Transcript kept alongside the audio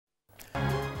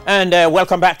And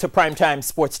welcome back to Primetime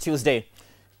Sports Tuesday.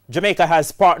 Jamaica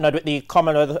has partnered with the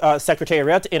Commonwealth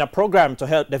Secretariat in a program to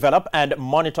help develop and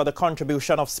monitor the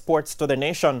contribution of sports to the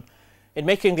nation. In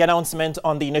making the announcement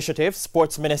on the initiative,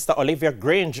 Sports Minister Olivia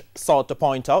Grange sought to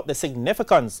point out the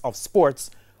significance of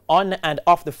sports on and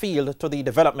off the field to the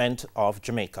development of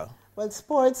Jamaica. Well,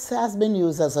 sports has been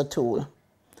used as a tool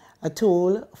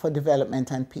for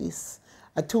development and peace,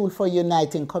 a tool for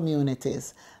uniting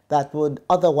communities that would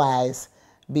otherwise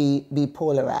be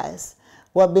polarized.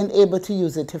 We have been able to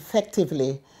use it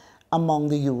effectively among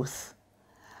the youth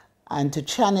and to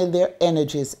channel their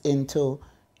energies into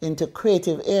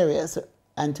creative areas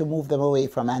and to move them away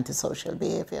from antisocial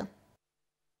behavior.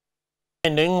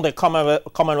 Ending the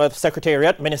Commonwealth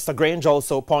Secretariat, Minister Grange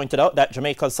also pointed out that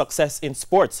Jamaica's success in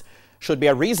sports should be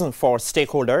a reason for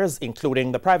stakeholders,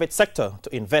 including the private sector,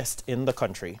 to invest in the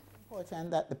country. It's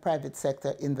important that the private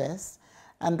sector invests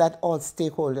and that all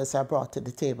stakeholders are brought to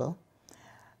the table,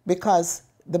 because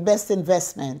the best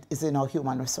investment is in our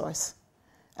human resource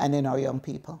and in our young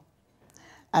people.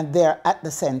 And they're at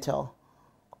the center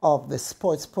of the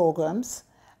sports programs,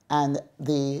 and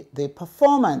the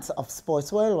performance of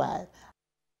sports worldwide